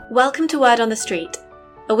Welcome to Word on the Street,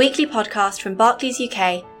 a weekly podcast from Barclays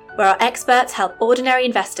UK, where our experts help ordinary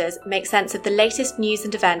investors make sense of the latest news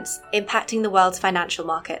and events impacting the world's financial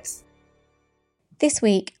markets. This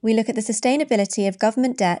week, we look at the sustainability of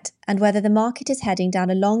government debt and whether the market is heading down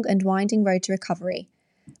a long and winding road to recovery,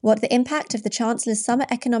 what the impact of the Chancellor's summer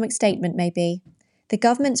economic statement may be, the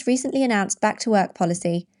government's recently announced back-to-work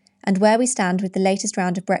policy, and where we stand with the latest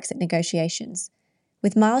round of Brexit negotiations.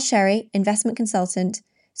 With Miles Sherry, investment consultant,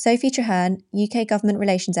 Sophie Traherne, UK government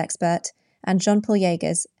relations expert, and Jean-Paul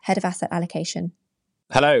Jaegers, head of asset allocation.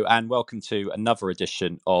 Hello and welcome to another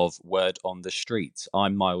edition of Word on the Street.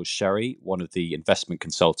 I'm Miles Sherry, one of the investment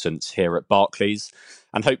consultants here at Barclays,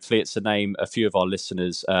 and hopefully it's a name a few of our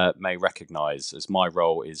listeners may recognise, as my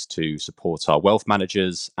role is to support our wealth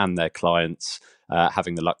managers and their clients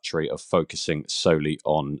having the luxury of focusing solely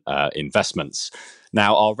on investments.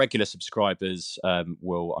 Now, our regular subscribers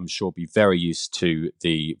will, I'm sure, be very used to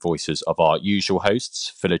the voices of our usual hosts,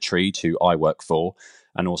 Phil Treed, who I work for,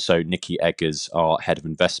 and also Nikki Eggers, our head of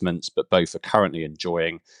investments, but both are currently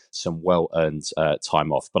enjoying some well-earned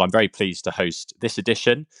time off. But I'm very pleased to host this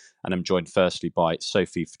edition, and I'm joined firstly by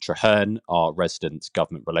Sophie Traherne, our resident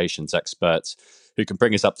government relations expert, who can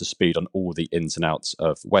bring us up to speed on all the ins and outs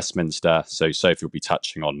of Westminster. So Sophie will be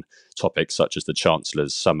touching on topics such as the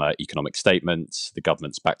Chancellor's summer economic statement, the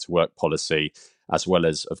government's back-to-work policy, as well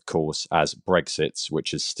as, of course, as Brexit,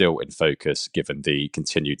 which is still in focus given the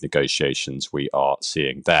continued negotiations we are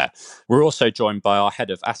seeing there. We're also joined by our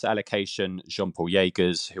head of asset allocation, Jean-Paul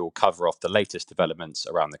Jaegers, who will cover off the latest developments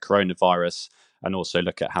around the coronavirus and also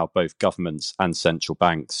look at how both governments and central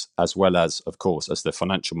banks, as well as, of course, as the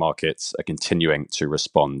financial markets are continuing to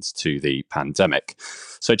respond to the pandemic.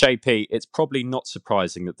 So, JP, it's probably not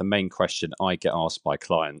surprising that the main question I get asked by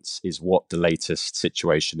clients is what the latest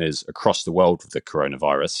situation is across the world with the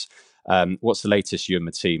coronavirus. What's the latest you and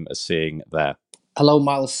the team are seeing there? Hello,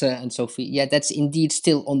 Miles and Sophie. Yeah, that's indeed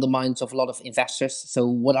still on the minds of a lot of investors. So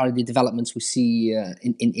what are the developments we see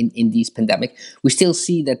in this pandemic? We still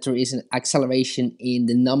see that there is an acceleration in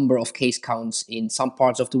the number of case counts in some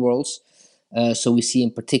parts of the world. So we see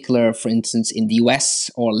in particular, for instance, in the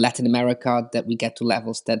US or Latin America, that we get to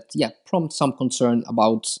levels that, prompt some concern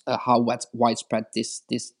about how widespread this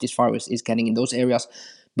virus is getting in those areas.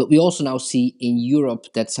 But we also now see in Europe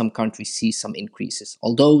that some countries see some increases,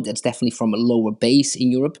 although that's definitely from a lower base in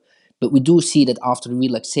Europe. But we do see that after the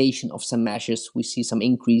relaxation of some measures, we see some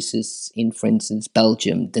increases in, for instance,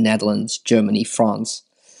 Belgium, the Netherlands, Germany, France.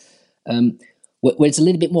 Where it's a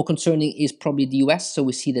little bit more concerning is probably the US. So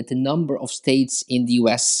we see that the number of states in the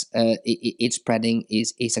US, it's spreading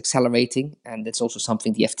is accelerating. And that's also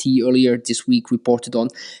something the FT earlier this week reported on,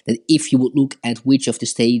 that if you would look at which of the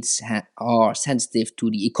states are sensitive to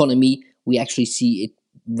the economy, we actually see it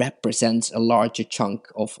represents a larger chunk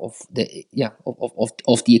of the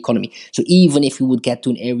economy. So even if we would get to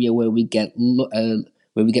an area where we get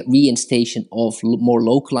reinstation of more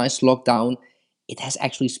localized lockdown, it has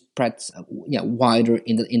actually spread wider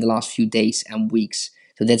in the last few days and weeks.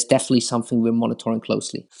 So that's definitely something we're monitoring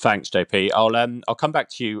closely. Thanks, JP. I'll come back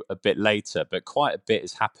to you a bit later, but quite a bit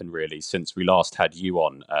has happened really since we last had you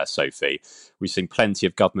on, Sophie. We've seen plenty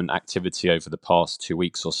of government activity over the past 2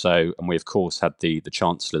 weeks or so, and we of course had the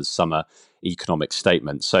Chancellor's summer economic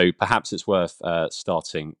statement. So perhaps it's worth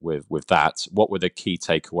starting with that. What were the key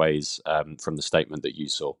takeaways from the statement that you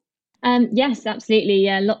saw? Yes, absolutely.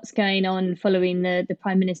 Yeah, lots going on following the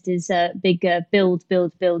Prime Minister's big build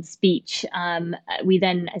speech. We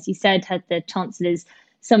then, as you said, had the Chancellor's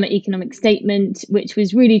summer economic statement, which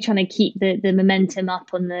was really trying to keep the momentum up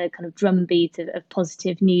on the kind of drumbeat of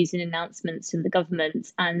positive news and announcements from the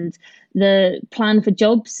government. And the plan for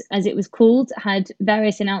jobs, as it was called, had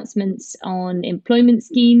various announcements on employment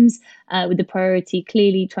schemes, with the priority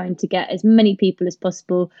clearly trying to get as many people as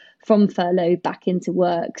possible from furlough back into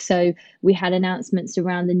work. So we had announcements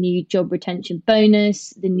around the new job retention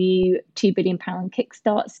bonus, the new £2 billion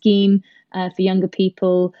kickstart scheme for younger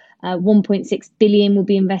people. 1.6 billion will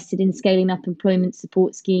be invested in scaling up employment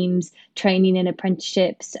support schemes, training and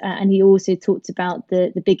apprenticeships. And he also talked about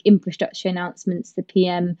the big infrastructure announcements the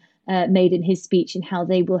PM made in his speech and how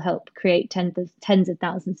they will help create tens of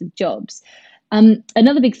thousands of jobs.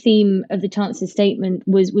 Another big theme of the Chancellor's statement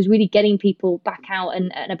was really getting people back out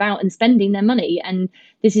and about and spending their money. And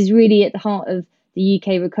this is really at the heart of the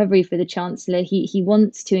UK recovery for the Chancellor. He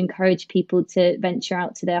wants to encourage people to venture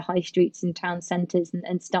out to their high streets and town centres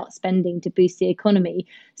and start spending to boost the economy.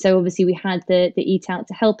 So obviously we had the Eat Out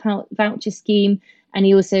to Help Out voucher scheme, and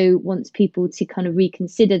he also wants people to kind of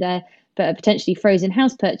reconsider their potentially frozen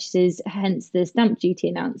house purchases, hence the stamp duty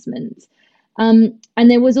announcement. And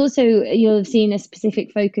there was also, you'll have seen a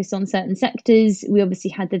specific focus on certain sectors. We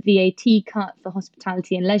obviously had the VAT cut for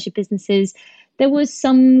hospitality and leisure businesses. There was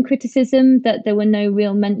some criticism that there were no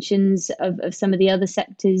real mentions of some of the other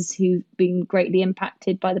sectors who've been greatly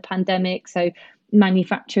impacted by the pandemic. So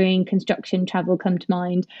manufacturing, construction, travel come to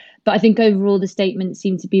mind. But I think overall the statement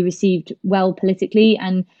seemed to be received well politically,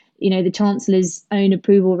 and the Chancellor's own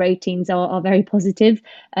approval ratings are very positive.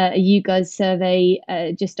 A YouGov survey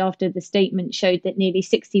just after the statement showed that nearly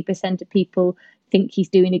 60% of people think he's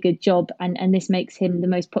doing a good job, and this makes him the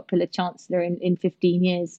most popular Chancellor in 15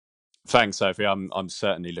 years. Thanks, Sophie. I'm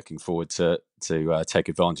certainly looking forward to take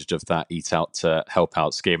advantage of that Eat Out to Help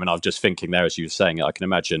Out scheme. And I'm just thinking there, as you were saying it, I can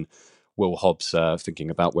imagine Will Hobbs thinking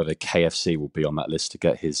about whether KFC will be on that list to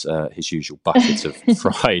get his usual bucket of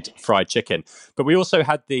fried chicken. But we also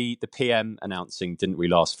had the PM announcing, didn't we,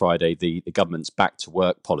 last Friday, the government's back to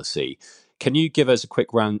work policy. Can you give us a quick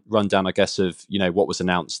rundown, I guess, of what was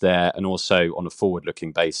announced there, and also on a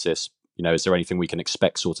forward-looking basis, is there anything we can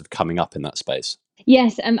expect sort of coming up in that space?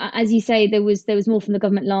 Yes, as you say, there was more from the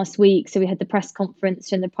government last week. So we had the press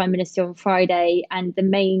conference from the Prime Minister on Friday, and the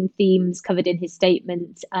main themes covered in his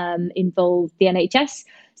statement involved the NHS.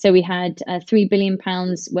 So we had £3 billion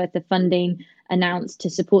worth of funding announced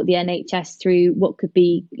to support the NHS through what could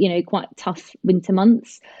be, quite tough winter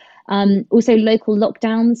months. Also, local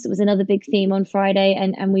lockdowns was another big theme on Friday,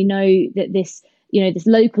 and we know that this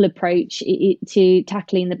local approach to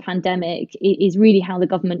tackling the pandemic is really how the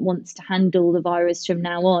government wants to handle the virus from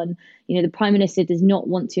now on. The Prime Minister does not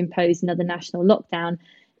want to impose another national lockdown.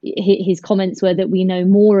 His comments were that we know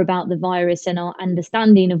more about the virus and our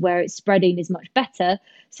understanding of where it's spreading is much better,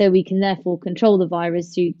 so we can therefore control the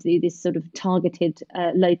virus through this sort of targeted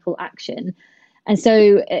local action. And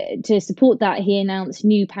so to support that, he announced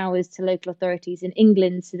new powers to local authorities in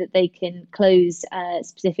England so that they can close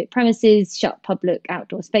specific premises, shut public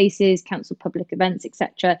outdoor spaces, cancel public events,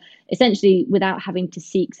 etc., essentially without having to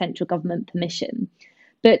seek central government permission.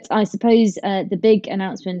 But I suppose the big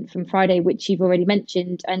announcement from Friday, which you've already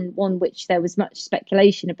mentioned, and one which there was much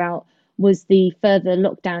speculation about, was the further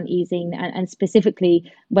lockdown easing, and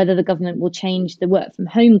specifically whether the government will change the work from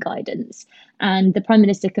home guidance. And the Prime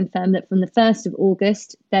Minister confirmed that from the 1st of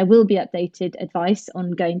August, there will be updated advice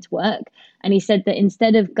on going to work. And he said that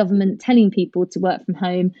instead of government telling people to work from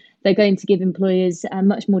home, they're going to give employers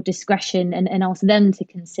much more discretion and ask them to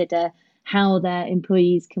consider how their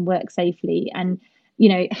employees can work safely. And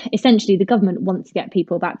essentially the government wants to get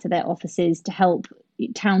people back to their offices to help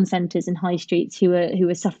town centres and high streets who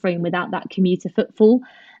are suffering without that commuter footfall.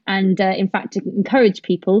 And in fact, to encourage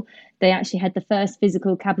people, they actually had the first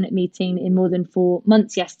physical cabinet meeting in more than 4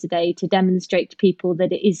 months yesterday to demonstrate to people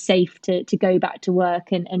that it is safe to go back to work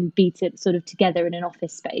and be sort of together in an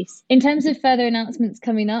office space. In terms of further announcements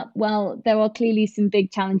coming up, well, there are clearly some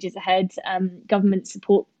big challenges ahead. Government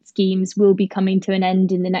support schemes will be coming to an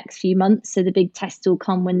end in the next few months, so the big test will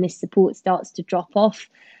come when this support starts to drop off.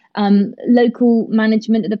 Local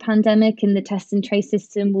management of the pandemic and the test and trace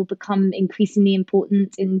system will become increasingly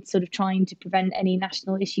important in sort of trying to prevent any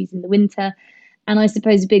national issues in the winter. And I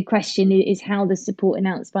suppose a big question is how the support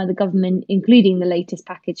announced by the government, including the latest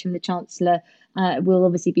package from the Chancellor, will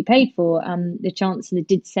obviously be paid for. The Chancellor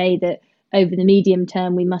did say that over the medium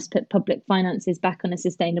term, we must put public finances back on a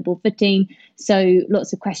sustainable footing. So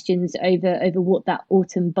lots of questions over what that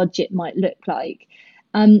autumn budget might look like.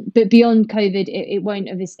 But beyond COVID, it won't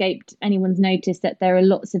have escaped anyone's notice that there are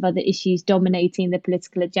lots of other issues dominating the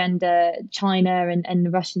political agenda, China and the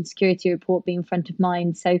Russian security report being front of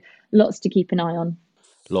mind. So lots to keep an eye on.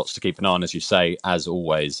 Lots to keep an eye on, as you say, as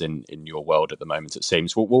always in your world at the moment, it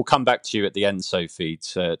seems. We'll come back to you at the end, Sophie,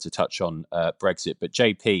 to touch on Brexit. But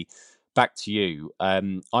JP, back to you.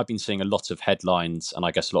 I've been seeing a lot of headlines, and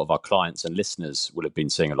I guess a lot of our clients and listeners will have been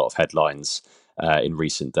seeing a lot of headlines in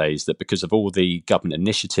recent days, that because of all the government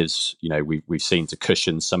initiatives, we've seen to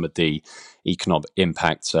cushion some of the economic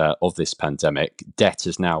impact of this pandemic, debt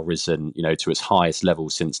has now risen, to its highest level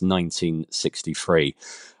since 1963.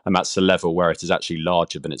 And that's the level where it is actually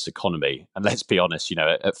larger than its economy. And let's be honest,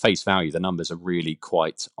 at face value, the numbers are really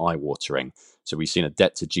quite eye-watering. So we've seen a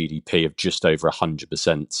debt to GDP of just over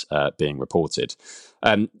 100% being reported.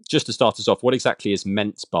 Just to start us off, what exactly is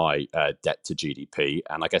meant by debt to GDP?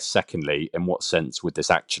 And I guess secondly, in what sense would this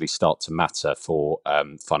actually start to matter for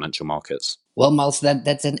financial markets? Well, Miles,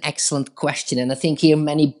 that's an excellent question. And I think here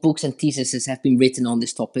many books and theses have been written on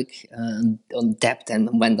this topic, on debt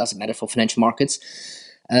and when does it matter for financial markets.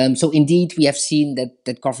 So indeed, we have seen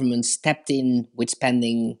that governments stepped in with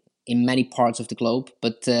spending in many parts of the globe.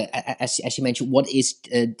 But as you mentioned, what is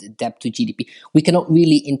debt to GDP? We cannot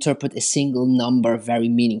really interpret a single number very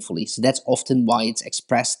meaningfully. So that's often why it's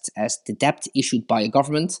expressed as the debt issued by a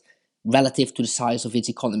government relative to the size of its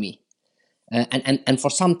economy. And for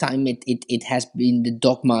some time, it has been the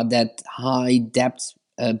dogma that high debt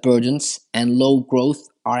burdens and low growth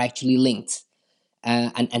are actually linked.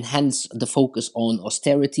 And hence the focus on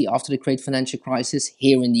austerity after the great financial crisis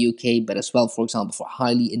here in the UK, but as well, for example, for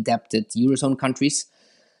highly indebted Eurozone countries.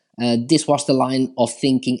 This was the line of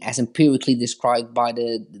thinking as empirically described by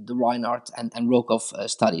the Reinhardt and Rogoff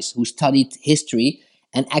studies, who studied history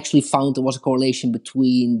and actually found there was a correlation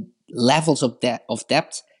between levels of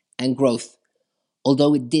debt and growth,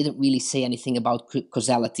 although it didn't really say anything about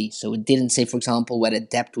causality. So it didn't say, for example, whether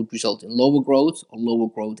debt would result in lower growth or lower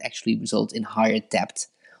growth actually result in higher debt.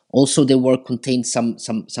 Also, there were contained some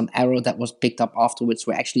error that was picked up afterwards,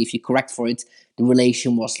 where actually, if you correct for it, the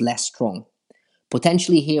relation was less strong.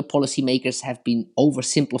 Potentially here, policymakers have been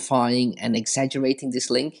oversimplifying and exaggerating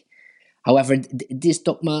this link. However, this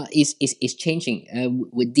dogma is changing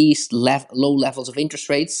with these low levels of interest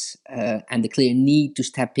rates and the clear need to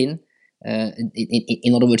step in.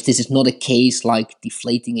 In other words, this is not a case like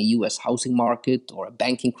deflating a US housing market or a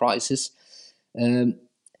banking crisis. And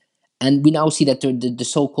we now see that the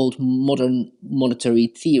so-called modern monetary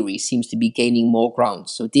theory seems to be gaining more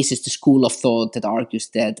ground. So this is the school of thought that argues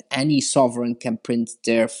that any sovereign can print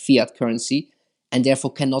their fiat currency and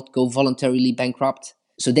therefore cannot go voluntarily bankrupt.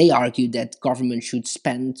 So they argue that government should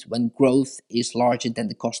spend when growth is larger than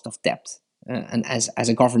the cost of debt. And as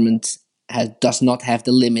a government does not have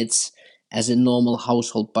the limits as a normal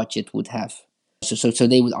household budget would have. So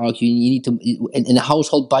they would argue you need to, in a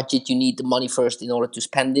household budget, you need the money first in order to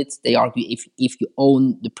spend it. They argue if you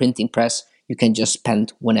own the printing press, you can just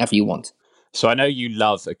spend whenever you want. So I know you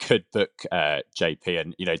love a good book, JP,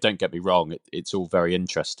 and don't get me wrong, it's all very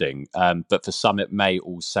interesting. But for some, it may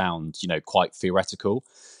all sound quite theoretical.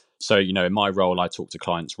 So, in my role, I talk to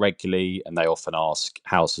clients regularly, and they often ask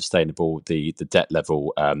how sustainable the debt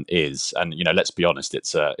level is. And let's be honest,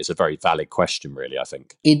 it's a very valid question, really. I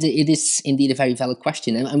think it is indeed a very valid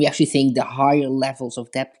question, and we actually think the higher levels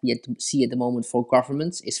of debt we see at the moment for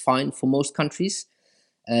governments is fine for most countries,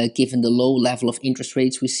 given the low level of interest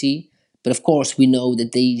rates we see. But of course, we know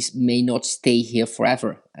that these may not stay here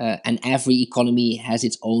forever, and every economy has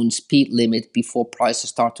its own speed limit before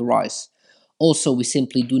prices start to rise. Also, we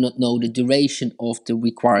simply do not know the duration of the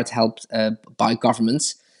required help by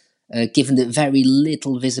governments, given the very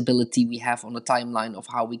little visibility we have on the timeline of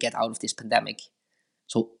how we get out of this pandemic.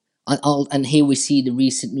 So, and here we see the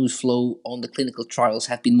recent news flow on the clinical trials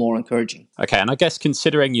have been more encouraging. Okay, and I guess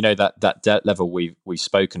considering that debt level we've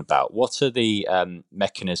spoken about, what are the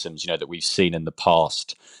mechanisms that we've seen in the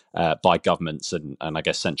past by governments and I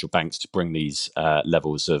guess central banks to bring these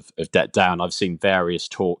levels of debt down? I've seen various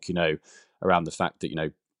talk around the fact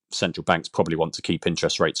that central banks probably want to keep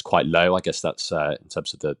interest rates quite low. I guess that's in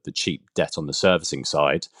terms of the cheap debt on the servicing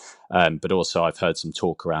side. But also I've heard some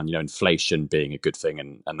talk around inflation being a good thing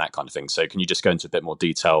and that kind of thing. So can you just go into a bit more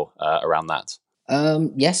detail around that?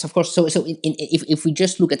 Yes, of course. So if we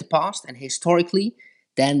just look at the past and historically,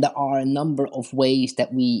 then there are a number of ways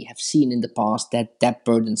that we have seen in the past that debt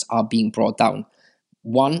burdens are being brought down.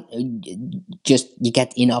 One, just you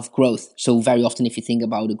get enough growth. So very often, if you think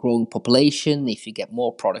about a growing population, if you get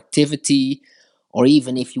more productivity, or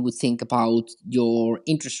even if you would think about your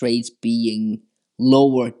interest rates being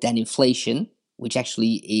lower than inflation, which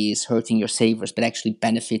actually is hurting your savers, but actually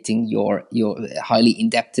benefiting your highly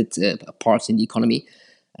indebted parts in the economy.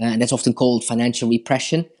 And that's often called financial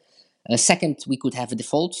repression. Second, we could have a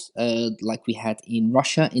default like we had in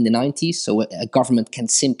Russia in the 90s. So a government can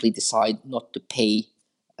simply decide not to pay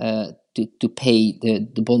to pay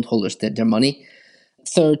the bondholders their money.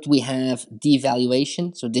 Third, we have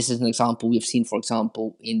devaluation. So this is an example we've seen, for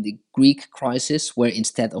example, in the Greek crisis, where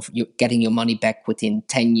instead of you getting your money back within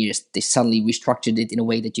 10 years, they suddenly restructured it in a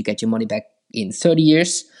way that you get your money back in 30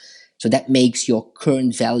 years. So that makes your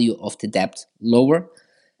current value of the debt lower.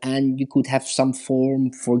 And you could have some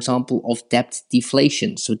form, for example, of debt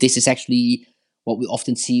deflation. So this is actually what we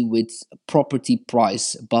often see with property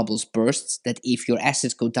price bubbles bursts, that if your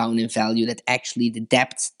assets go down in value, that actually the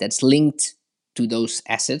debt that's linked to those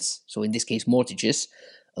assets, so in this case mortgages,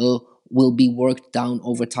 will be worked down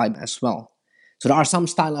over time as well. So there are some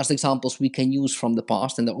stylized examples we can use from the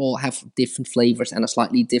past, and they all have different flavors and are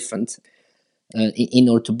slightly different in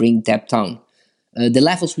order to bring debt down. The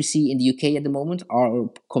levels we see in the UK at the moment are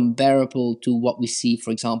comparable to what we see, for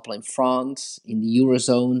example, in France, in the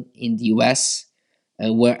Eurozone, in the US.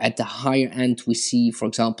 where at the higher end we see, for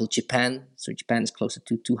example, Japan. So Japan is closer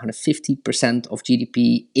to 250% of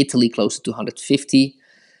GDP, Italy closer to 150%.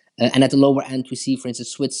 And at the lower end, we see, for instance,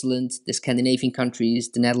 Switzerland, the Scandinavian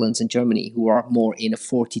countries, the Netherlands and Germany, who are more in a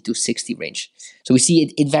 40 to 60 range. So we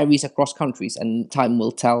see it varies across countries, and time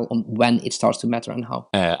will tell on when it starts to matter and how.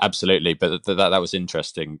 Absolutely, but that was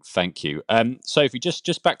interesting. Thank you. Sophie,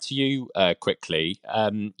 just back to you quickly.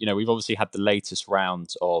 We've obviously had the latest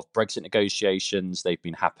round of Brexit negotiations. They've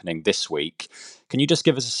been happening this week. Can you just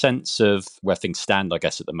give us a sense of where things stand, I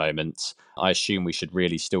guess, at the moment? I assume we should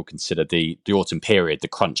really still consider the autumn period the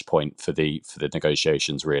crunch point for the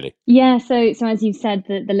negotiations, really. Yeah, so as you've said,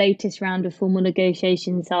 the latest round of formal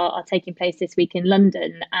negotiations are taking place this week in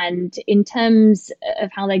London. And in terms of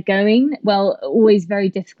how they're going, well, always very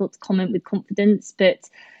difficult to comment with confidence, but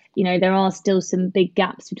there are still some big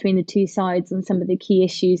gaps between the two sides on some of the key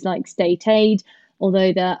issues like state aid,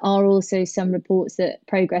 although there are also some reports that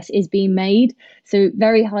progress is being made. So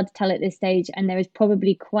very hard to tell at this stage, and there is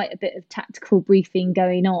probably quite a bit of tactical briefing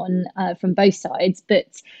going on from both sides.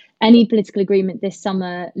 But any political agreement this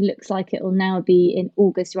summer looks like it will now be in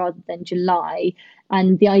August rather than July.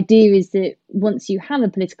 And the idea is that once you have a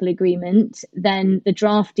political agreement, then the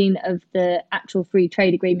drafting of the actual free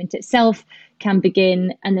trade agreement itself can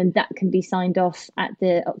begin, and then that can be signed off at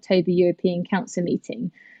the October European Council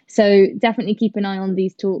meeting. So definitely keep an eye on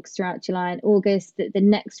these talks throughout July and August. The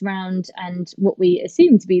next round, and what we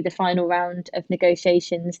assume to be the final round of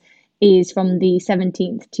negotiations, is from the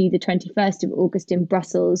 17th to the 21st of August in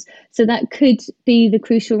Brussels. So that could be the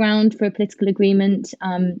crucial round for a political agreement,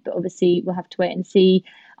 but obviously we'll have to wait and see.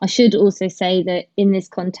 I should also say that in this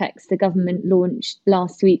context, the government launched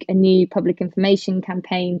last week a new public information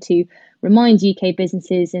campaign to remind UK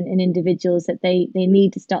businesses and individuals that they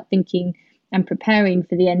need to start thinking and preparing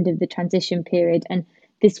for the end of the transition period. And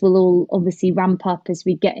this will all obviously ramp up as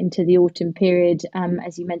we get into the autumn period,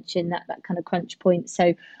 as you mentioned, that kind of crunch point.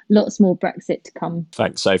 So lots more Brexit to come.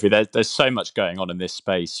 Thanks, Sophie. There's so much going on in this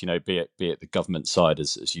space, be it the government side,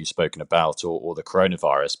 as you've spoken about, or the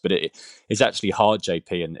coronavirus. But it's actually hard,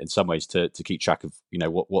 JP, in some ways to keep track of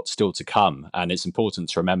what's still to come. And it's important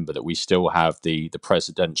to remember that we still have the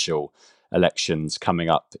presidential elections coming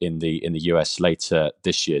up in the US later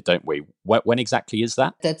this year, don't we? When exactly is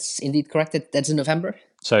that? That's indeed correct. That's in November.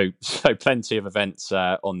 So plenty of events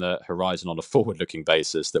on the horizon on a forward-looking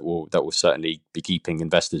basis that will certainly be keeping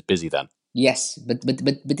investors busy then. Yes, but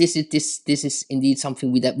this is indeed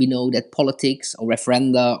something that we know, that politics or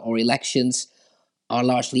referenda or elections are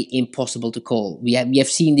largely impossible to call. We have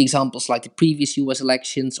seen the examples like the previous US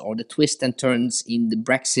elections or the twists and turns in the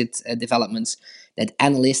Brexit developments, that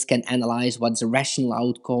analysts can analyze what's a rational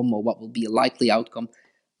outcome or what will be a likely outcome.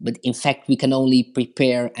 But in fact, we can only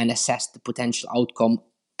prepare and assess the potential outcome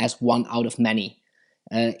as one out of many.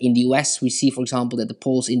 In the US, we see, for example, that the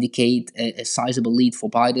polls indicate a sizable lead for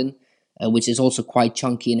Biden, which is also quite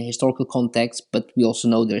chunky in a historical context, but we also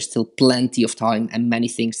know there's still plenty of time and many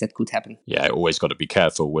things that could happen. Yeah, always got to be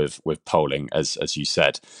careful with polling, as you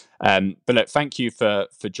said. But look, thank you for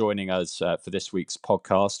joining us for this week's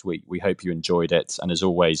podcast. We hope you enjoyed it. And as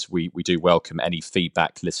always, we do welcome any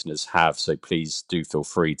feedback listeners have. So please do feel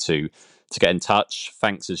free to get in touch.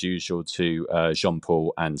 Thanks as usual to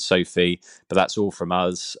Jean-Paul and Sophie. But that's all from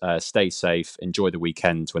us. Stay safe, enjoy the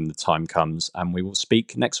weekend when the time comes, and we will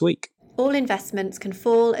speak next week. All investments can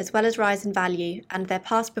fall as well as rise in value, and their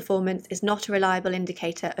past performance is not a reliable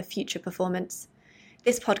indicator of future performance.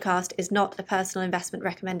 This podcast is not a personal investment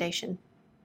recommendation.